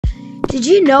Did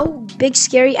you know Big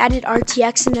Scary added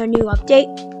RTX in their new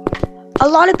update? A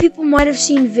lot of people might have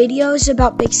seen videos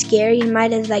about Big Scary and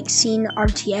might have seen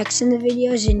RTX in the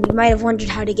videos, and you might have wondered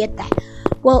how to get that.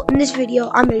 Well, in this video,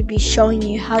 I'm going to be showing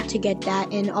you how to get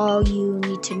that and all you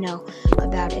need to know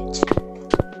about it.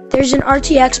 There's an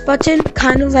RTX button,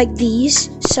 kind of like these.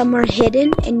 Some are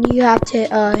hidden, and you have to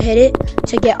hit it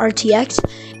to get RTX.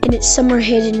 And it's somewhere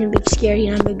hidden in Big Scary,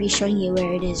 and I'm going to be showing you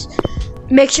where it is.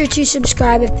 Make sure to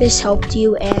subscribe if this helped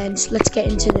you, and let's get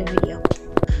into the video.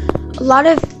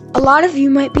 A lot of you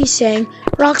might be saying,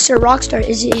 Rockstar,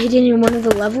 is it hidden in one of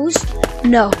the levels?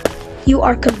 No, you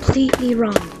are completely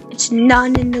wrong. It's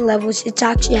not in the levels. It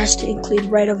actually has to include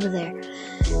right over there.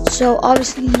 So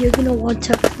obviously you're gonna want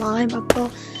to climb up.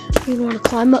 You want to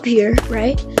climb up here,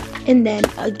 right? And then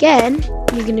again,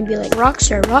 you're gonna be like,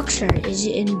 Rockstar, is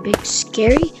it in Big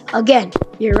Scary? Again,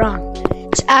 you're wrong.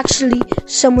 It's actually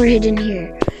somewhere hidden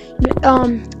here.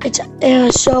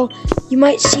 So you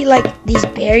might see like these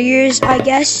barriers, I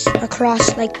guess,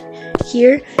 across like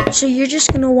here. So you're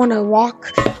just gonna want to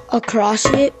walk across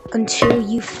it until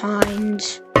you find.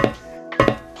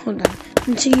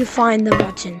 Until you find the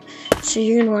button. So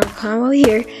you're gonna want to climb over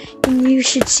here, and you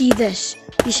should see this.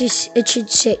 It should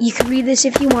say. You can read this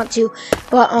if you want to,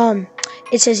 but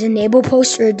it says enable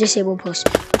post or disable post,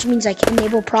 which means like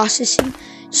enable processing.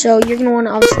 So you're gonna want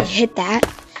to obviously hit that,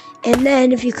 and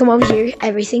then if you come over here,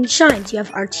 everything shines. You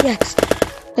have RTX.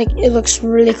 Like, it looks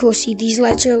really cool. See, these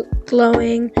lights are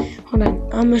glowing. Hold on,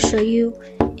 I'm gonna show you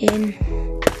in.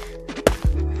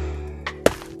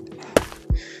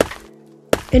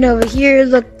 And over here,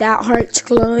 look, that heart's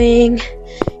glowing.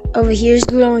 Over here's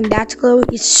glowing, that's glowing.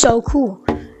 It's so cool.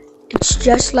 It's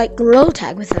just like Gorilla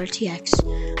Tag with RTX.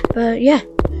 But yeah.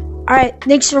 Alright,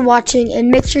 thanks for watching, and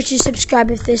make sure to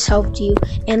subscribe if this helped you,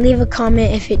 and leave a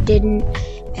comment if it didn't.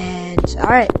 And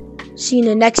alright, see you in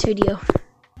the next video.